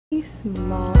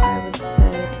Small, I would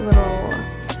say, little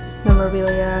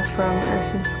memorabilia from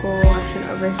nursing school option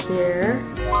over here.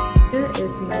 Here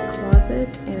is my closet,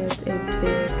 and it's a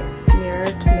big mirror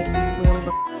to make the room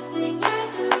look.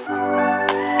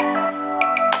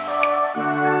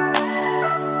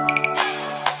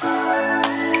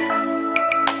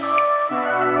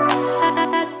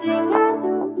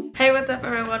 Hey, what's up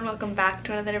everyone? Welcome back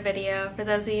to another video. For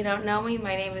those of you who don't know me,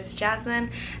 my name is Jasmine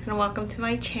and welcome to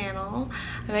my channel.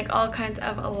 I make all kinds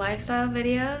of lifestyle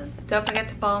videos. Don't forget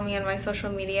to follow me on my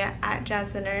social media at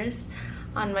JasmineNurse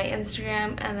on my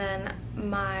Instagram, and then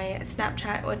my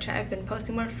Snapchat, which I've been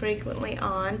posting more frequently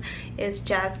on, is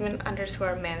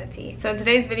Jasmine_manatee. So in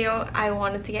today's video, I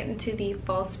wanted to get into the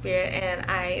fall spirit and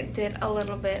I did a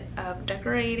little bit of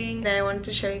decorating. And I wanted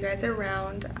to show you guys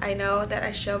around. I know that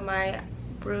I show my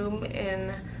room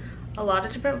in a lot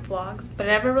of different vlogs, but I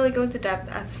never really go into depth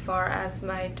as far as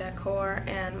my decor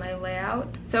and my layout.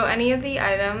 So any of the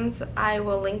items I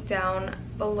will link down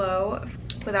below.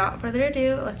 Without further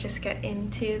ado, let's just get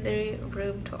into the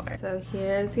room tour. So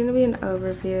here's gonna be an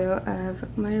overview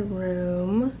of my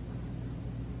room.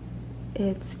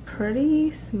 It's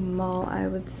pretty small, I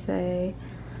would say,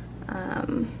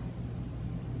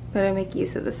 but I make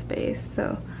use of the space.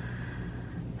 So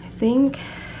I think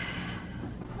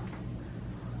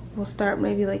we'll start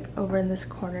maybe like over in this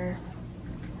corner.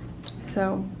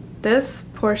 So this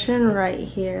portion right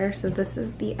here, so this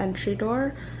is the entry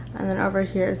door, and then over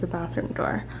here is the bathroom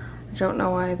door. I don't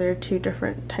know why there are two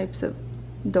different types of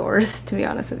doors, to be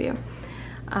honest with you.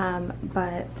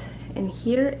 But in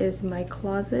here is my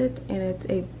closet, and it's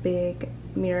a big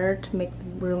mirror to make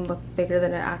the room look bigger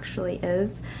than it actually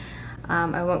is.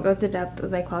 I won't go into depth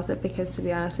with my closet because, to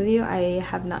be honest with you, I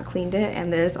have not cleaned it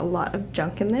and there's a lot of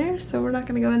junk in there, so we're not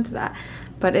going to go into that.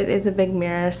 But it is a big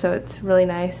mirror, so it's really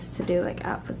nice to do like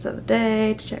outfits of the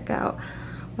day, to check out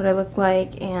what I look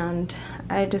like, and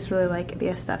I just really like the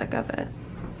aesthetic of it.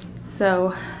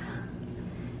 So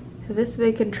this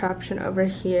big contraption over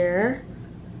here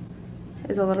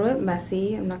is a little bit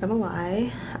messy, I'm not gonna lie.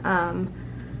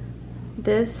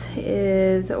 This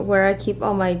is where I keep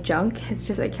all my junk. It's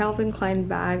just a Calvin Klein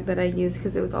bag that I use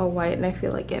because it was all white and I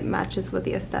feel like it matches with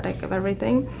the aesthetic of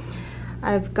everything.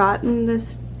 I've gotten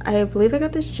this, I believe I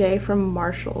got this J from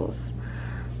Marshall's,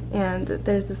 and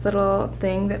there's this little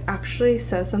thing that actually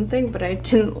says something, but I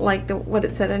didn't like what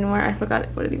it said anymore. I forgot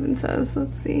what it even says.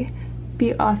 Let's see.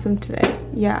 Be awesome today.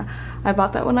 Yeah, I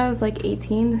bought that when I was like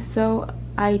 18, so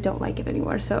I don't like it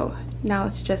anymore. So now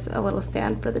it's just a little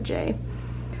stand for the J.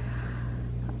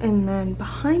 And then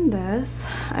behind this,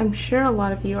 I'm sure a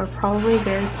lot of you are probably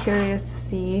very curious to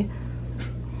see,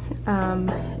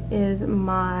 is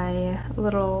my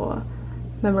little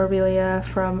memorabilia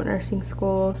from nursing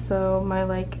school. So my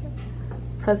like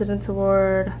President's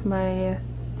Award, my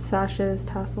sashes,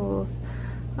 tassels,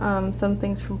 some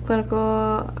things from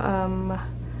clinical, my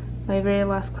very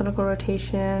last clinical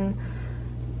rotation,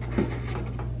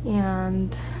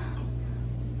 and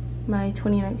my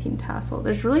 2019 tassel.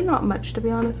 There's really not much, to be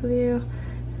honest with you,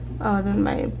 other than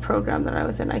my program that I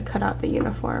was in. I cut out the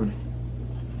uniform.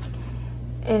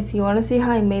 If you want to see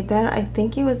how I made that, I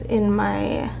think it was in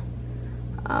my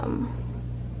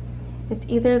it's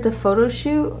either the photo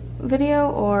shoot video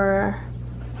or,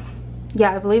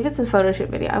 yeah, I believe it's a photo shoot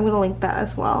video. I'm gonna link that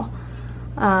as well.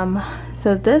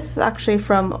 So this is actually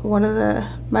from one of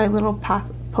my little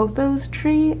pothos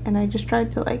tree, and I just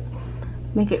tried to like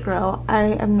make it grow. I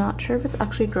am not sure if it's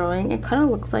actually growing. It kind of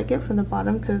looks like it from the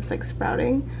bottom because it's like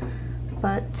sprouting,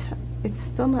 but it's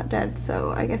still not dead,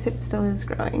 so I guess it still is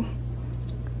growing.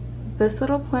 This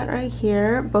little plant right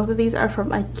here, both of these are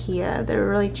from IKEA. They're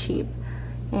really cheap,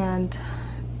 and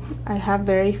I have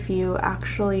very few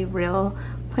actually real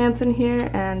plants in here,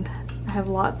 and I have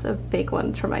lots of fake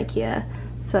ones from IKEA,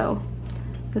 so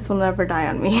this will never die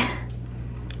on me.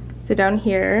 So down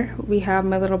here we have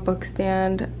my little book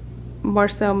stand, more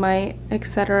so my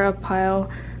etc. pile.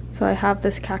 So I have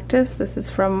this cactus. This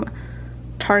is from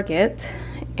Target,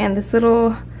 and this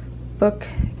little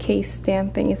bookcase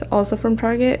stand thing is also from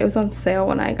Target. It was on sale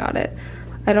when I got it.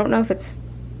 I don't know if it's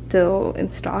still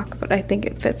in stock, but I think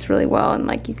it fits really well, and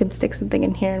like you can stick something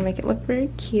in here and make it look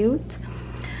very cute.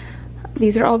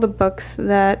 These are all the books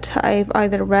that I've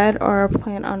either read or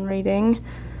plan on reading.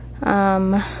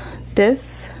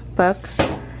 This book,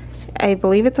 I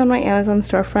believe it's on my Amazon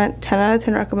storefront. 10 out of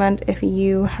 10 recommend if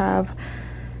you have,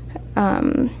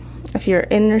 if you're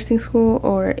in nursing school,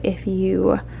 or if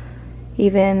you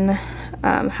even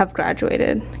have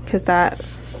graduated, because that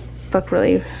book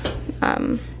really,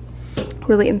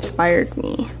 really inspired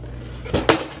me.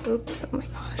 Oops, oh my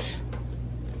gosh.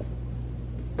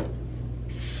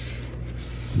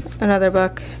 another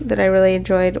book that I really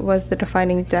enjoyed was The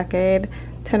Defining Decade.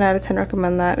 10 out of 10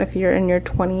 recommend that if you're in your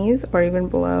 20s or even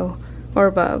below or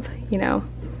above, you know.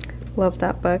 Love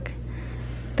that book.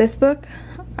 This book,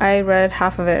 I read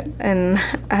half of it and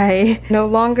I no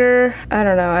longer, I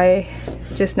don't know, I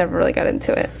just never really got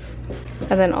into it.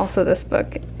 And then also this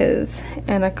book is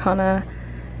Anaconda,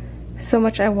 So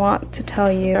Much I Want to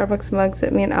Tell You. Starbucks mugs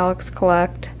that me and Alex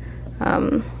collect.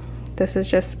 This is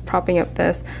just propping up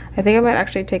this. I think I might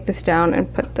actually take this down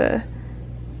and put the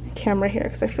camera here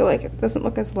because I feel like it doesn't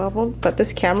look as leveled. But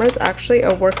this camera is actually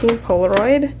a working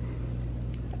Polaroid.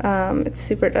 It's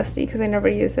super dusty because I never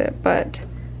use it, but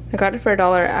I got it for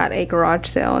 $1 at a garage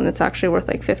sale and it's actually worth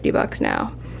like 50 bucks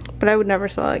now. But I would never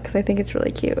sell it because I think it's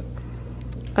really cute.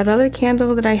 Another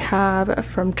candle that I have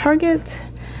from Target.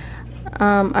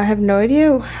 I have no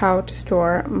idea how to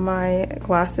store my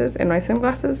glasses and my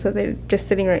sunglasses, so they're just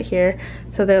sitting right here,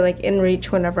 so they're like in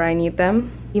reach whenever I need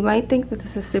them. You might think that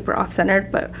this is super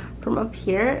off-centered, but from up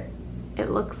here it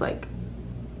looks like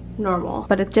normal.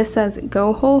 But it just says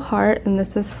Go Whole Heart, and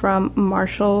this is from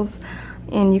Marshalls,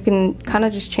 and you can kind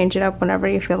of just change it up whenever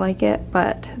you feel like it,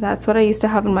 but that's what I used to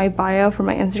have in my bio for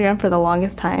my Instagram for the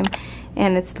longest time,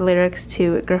 and it's the lyrics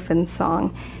to Griffin's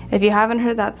song. If you haven't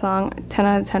heard that song, 10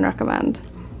 out of 10 recommend.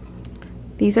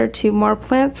 These are 2 more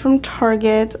plants from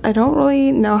Target. I don't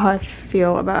really know how I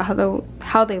feel about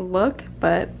how they look,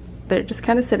 but they're just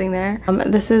kind of sitting there.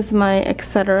 This is my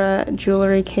etc.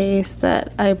 jewelry case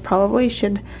that I probably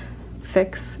should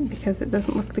fix because it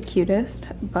doesn't look the cutest,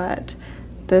 but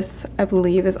this I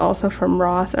believe is also from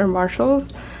Ross or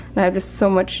Marshalls, and I have just so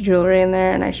much jewelry in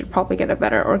there and I should probably get a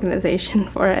better organization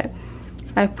for it.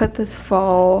 I put this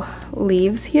fall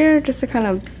leaves here just to kind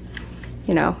of,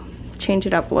 you know, change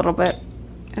it up a little bit,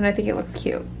 and I think it looks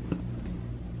cute.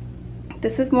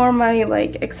 This is more my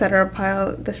like etc.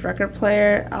 pile. This record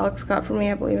player Alex got for me,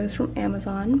 I believe it was from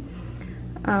Amazon.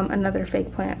 Another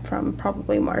fake plant from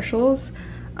probably Marshalls.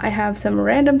 I have some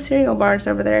random cereal bars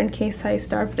over there in case I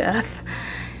starve to death.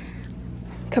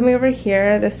 Coming over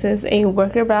here, this is a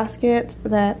worker basket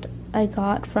that I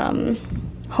got from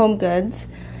Home Goods,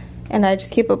 and I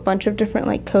just keep a bunch of different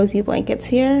like cozy blankets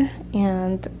here,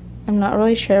 and I'm not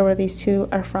really sure where these 2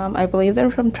 are from. I believe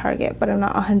they're from Target, but I'm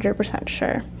not 100%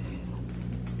 sure.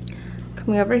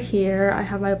 Coming over here, I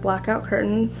have my blackout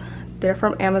curtains. They're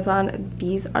from Amazon.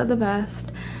 These are the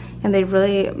best, and they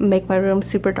really make my room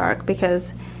super dark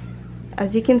because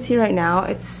as you can see right now,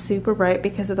 it's super bright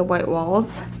because of the white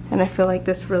walls, and I feel like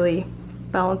this really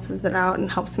balances it out and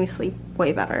helps me sleep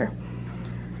way better.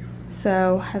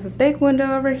 So I have a big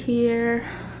window over here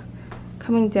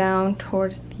coming down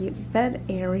towards the bed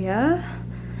area.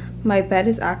 My bed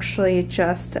is actually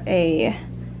just a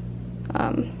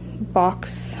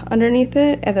box underneath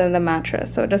it and then the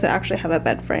mattress, so it doesn't actually have a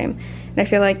bed frame, and I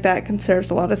feel like that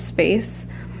conserves a lot of space.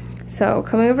 So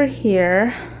coming over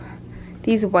here,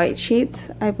 these white sheets,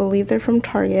 I believe they're from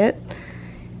Target.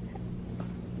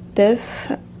 This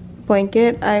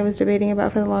blanket I was debating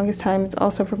about for the longest time, it's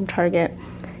also from Target,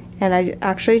 and I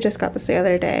actually just got this the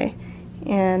other day.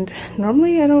 And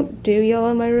normally I don't do yellow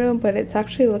in my room, but it's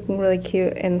actually looking really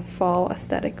cute in fall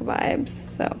aesthetic vibes,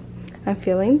 so I'm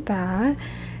feeling that.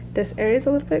 This area is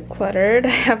a little bit cluttered. I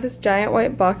have this giant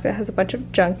white box that has a bunch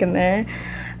of junk in there,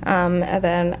 and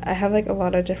then I have like a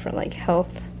lot of different like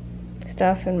health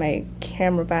stuff and my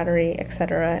camera battery,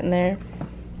 etc. in there.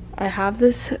 I have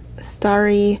this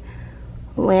starry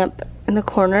lamp in the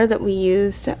corner that we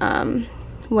used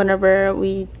whenever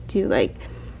we do like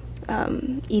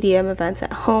EDM events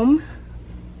at home.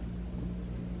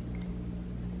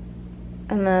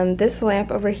 And then this lamp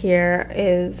over here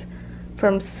is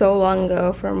from so long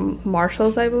ago from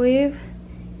Marshalls, I believe,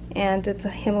 and it's a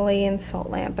Himalayan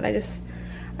salt lamp, and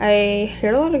I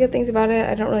heard a lot of good things about it.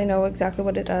 I don't really know exactly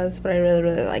what it does, but I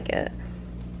really like it.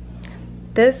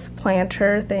 This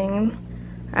planter thing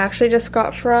I actually just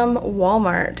got from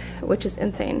Walmart, which is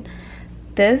insane.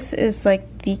 This is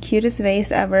like the cutest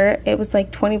vase ever. It was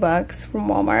like 20 bucks from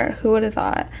Walmart. Who would have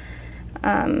thought?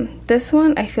 This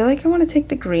one, I feel like I want to take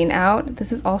the green out.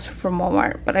 This is also from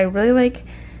Walmart, but I really like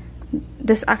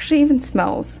this. Actually even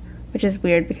smells, which is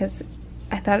weird because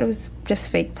I thought it was just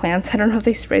fake plants. I don't know if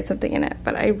they sprayed something in it,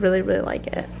 but I really like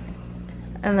it.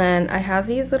 And then I have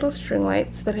these little string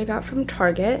lights that I got from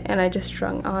Target, and I just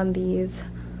strung on these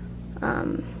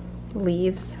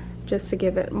leaves just to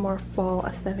give it more fall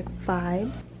aesthetic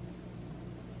vibes.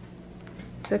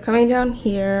 So coming down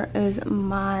here is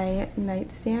my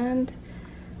nightstand.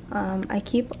 I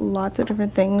keep lots of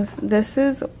different things. This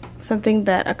is something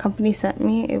that a company sent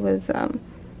me. It was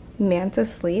Manta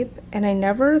Sleep, and I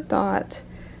never thought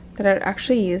that I'd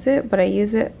actually use it, but I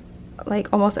use it like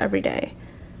almost every day.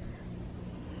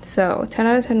 So 10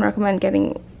 out of 10 recommend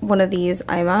getting one of these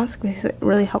eye masks because it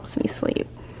really helps me sleep.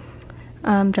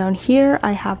 Down here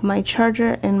I have my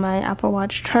charger and my Apple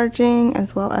Watch charging,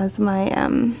 as well as my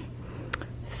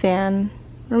fan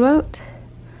remote.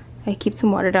 I keep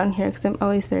some water down here because I'm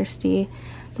always thirsty.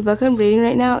 The book I'm reading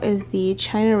right now is The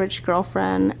China Rich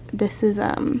Girlfriend. This is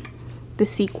the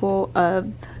sequel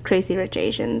of Crazy Rich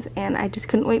Asians, and I just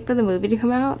couldn't wait for the movie to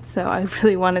come out, so I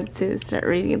really wanted to start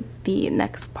reading the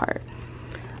next part.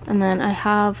 And then I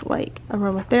have like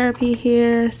aromatherapy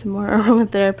here, some more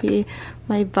aromatherapy,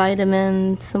 my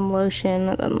vitamins, some lotion,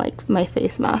 and then like my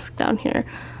face mask down here.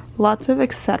 Lots of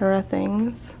etc.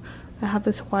 things. I have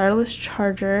this wireless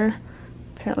charger.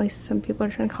 Apparently some people are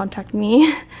trying to contact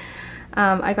me.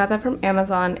 I got that from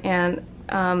Amazon, and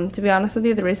to be honest with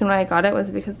you, the reason why I got it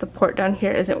was because the port down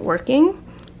here isn't working.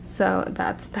 So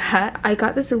that's that. I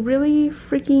got this really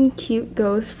freaking cute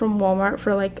ghost from Walmart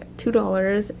for like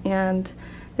 $2, and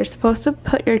you're supposed to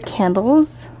put your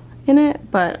candles in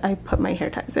it, but I put my hair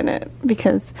ties in it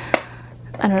because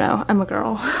I don't know, I'm a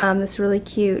girl. This really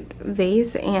cute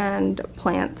vase and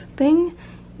plant thing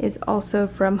is also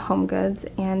from HomeGoods,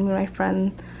 and my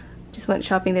friend just went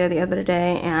shopping there the other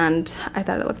day and I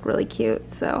thought it looked really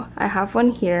cute, so I have one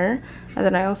here, and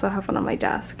then I also have one on my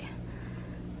desk.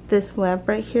 This lamp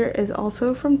right here is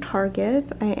also from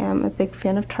Target. I am a big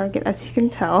fan of Target, as you can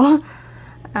tell,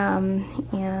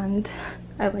 and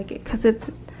I like it because it's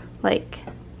like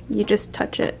you just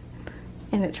touch it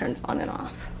and it turns on and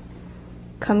off.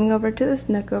 Coming over to this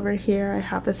nook over here, I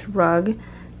have this rug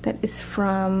that is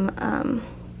from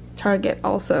Target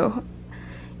also,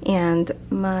 and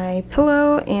my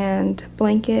pillow and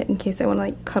blanket in case I want to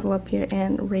like cuddle up here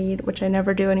and read, which I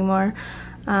never do anymore,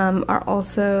 are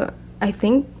also, I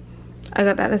think I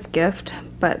got that as a gift,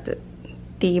 but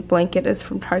the blanket is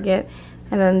from Target,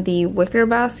 and then the wicker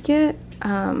basket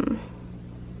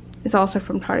is also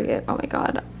from Target. Oh my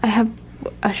god, I have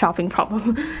a shopping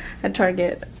problem at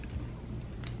Target.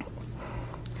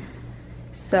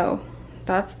 So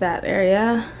that's that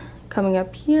area. Coming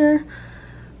up here,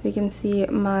 we can see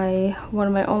one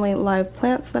of my only live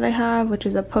plants that I have, which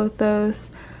is a pothos,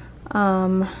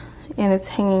 and it's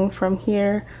hanging from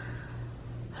here.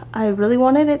 I really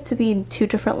wanted it to be 2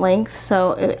 different lengths,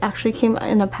 so it actually came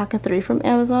in a pack of 3 from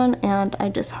Amazon, and I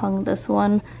just hung this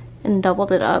one and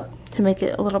doubled it up to make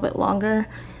it a little bit longer.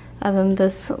 And then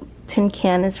this tin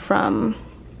can is from,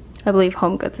 I believe,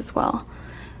 HomeGoods as well.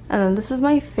 And then this is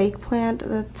my fake plant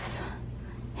that's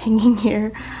hanging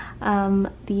here.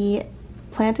 The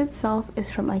plant itself is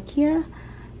from IKEA.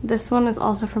 This one is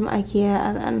also from IKEA,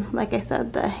 and then like I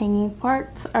said, the hanging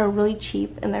parts are really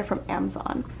cheap and they're from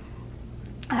Amazon.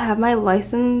 I have my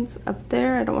license up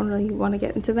there. I don't really want to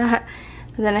get into that.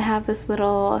 And then I have this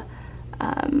little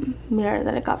mirror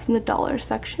that I got from the dollar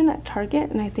section at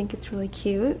Target, and I think it's really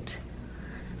cute.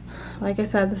 Like I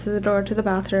said, this is the door to the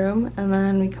bathroom, and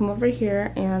then we come over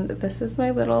here, and this is my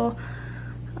little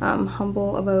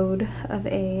humble abode of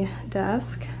a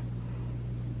desk.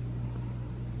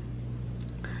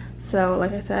 So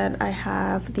like I said, I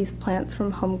have these plants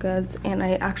from HomeGoods, and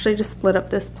I actually just split up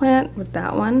this plant with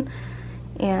that one,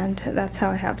 and that's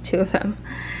how I have 2 of them.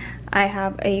 I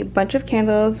have a bunch of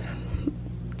candles.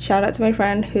 Shout out to my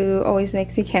friend who always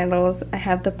makes me candles. I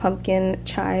have the pumpkin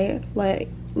chai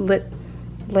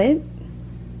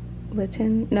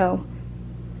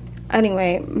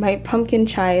anyway, my pumpkin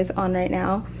chai is on right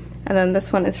now, and then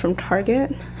this one is from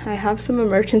Target. I have some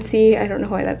emergency, I don't know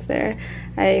why that's there.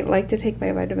 I like to take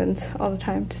my vitamins all the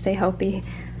time to stay healthy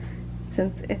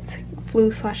since it's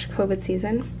flu/COVID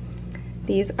season.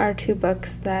 These are 2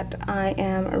 books that I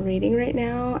am reading right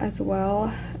now as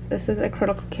well. This is a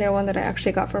critical care one that I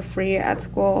actually got for free at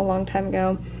school a long time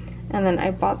ago, and then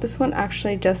I bought this one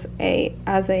actually just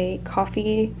as a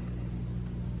coffee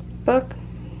book,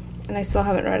 and I still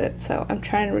haven't read it, so I'm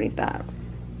trying to read that.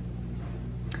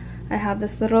 I have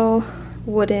this little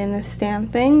wooden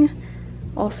stand thing,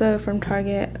 also from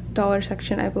Target dollar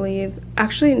section, I believe.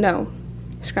 Actually, no,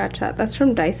 scratch that. That's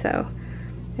from Daiso.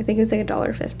 I think it was like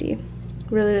 $1.50.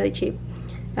 Really cheap.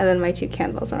 And then my 2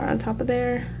 candles are on top of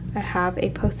there. I have a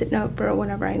post-it note for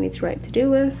whenever I need to write to-do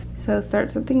lists. So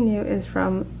Start Something New is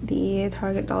from the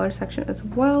Target dollar section as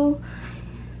well.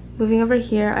 Moving over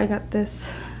here, I got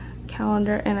this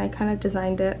calendar, and I kind of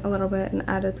designed it a little bit and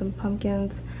added some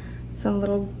pumpkins, some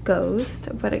little ghost,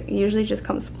 but it usually just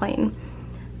comes plain.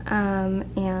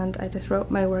 And I just wrote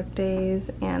my work days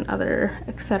and other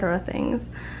etc. things.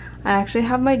 I actually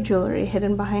have my jewelry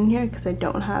hidden behind here because I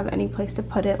don't have any place to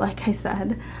put it, like I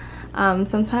said.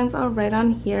 Sometimes I'll write on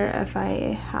here if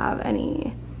I have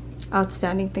any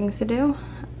outstanding things to do.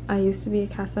 I used to be a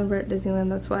cast member at Disneyland.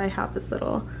 That's why I have this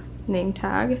little name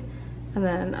tag. And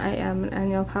then I am an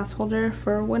annual pass holder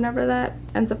for whenever that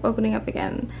ends up opening up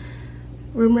again.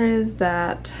 Rumor is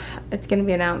that it's going to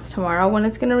be announced tomorrow when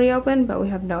it's going to reopen, but we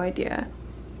have no idea.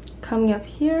 Coming up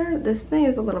here, this thing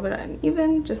is a little bit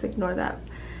uneven, just ignore that.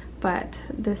 But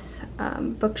this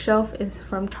bookshelf is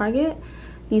from Target.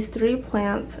 These 3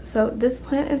 plants, so this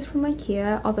plant is from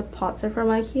IKEA, all the pots are from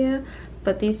IKEA,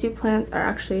 but these 2 plants are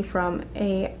actually from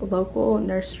a local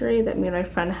nursery that me and my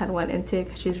friend had went into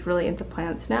because she's really into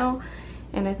plants now.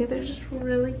 And I think they're just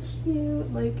really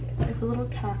cute. Like, it's a little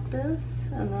cactus,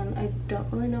 and then I don't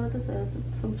really know what this is.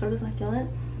 It's some sort of succulent.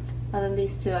 And then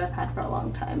these 2 I've had for a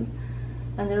long time.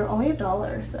 And they were only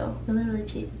 $1, so really, really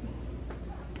cheap.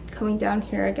 Coming down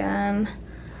here again,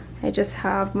 I just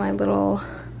have my little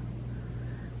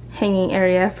hanging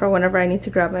area for whenever I need to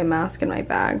grab my mask in my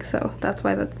bag, so that's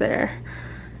why that's there.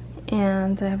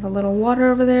 And I have a little water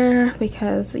over there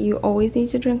because you always need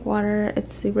to drink water.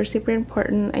 It's super, super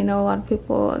important. I know a lot of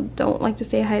people don't like to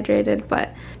stay hydrated,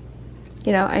 but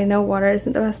you know, I know water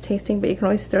isn't the best tasting, but you can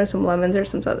always throw some lemons or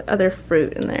some other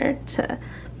fruit in there to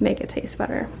make it taste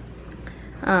better.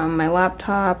 My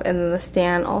laptop, and then the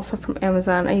stand, also from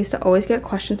Amazon. I used to always get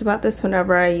questions about this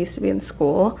whenever I used to be in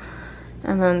school.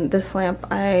 And then this lamp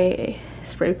I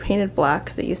spray painted black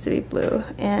because it used to be blue,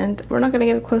 and we're not going to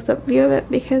get a close-up view of it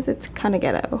because it's kind of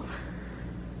ghetto.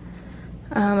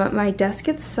 My desk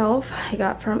itself I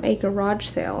got from a garage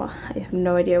sale. I have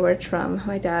no idea where it's from.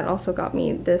 My dad also got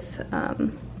me this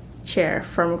chair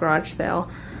from a garage sale.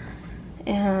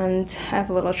 And I have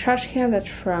a little trash can that's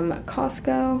from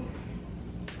Costco.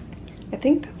 I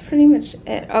think that's pretty much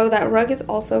it. Oh, that rug is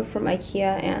also from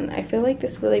IKEA, and I feel like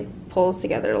this really pulls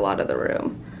together a lot of the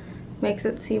room. Makes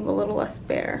it seem a little less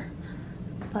bare.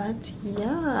 But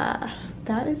yeah,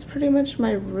 that is pretty much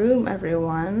my room,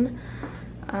 everyone.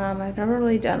 I've never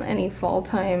really done any fall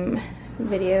time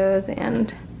videos,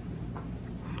 and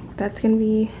that's gonna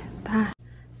be that.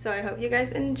 So I hope you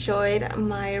guys enjoyed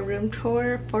my room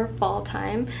tour for fall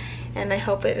time, and I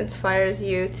hope it inspires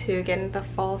you to get into the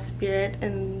fall spirit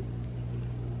and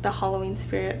the Halloween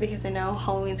spirit, because I know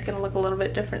Halloween's gonna look a little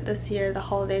bit different this year. The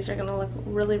holidays are gonna look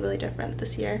really, really different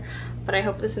this year, but I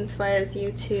hope this inspires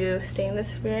you to stay in the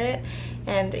spirit,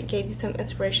 and it gave you some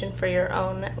inspiration for your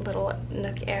own little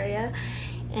nook area.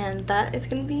 And that is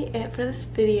gonna be it for this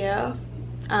video.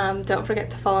 Don't forget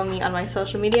to follow me on my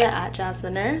social media at Jazz the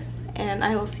Nurse, and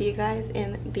I will see you guys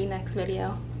in the next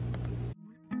video.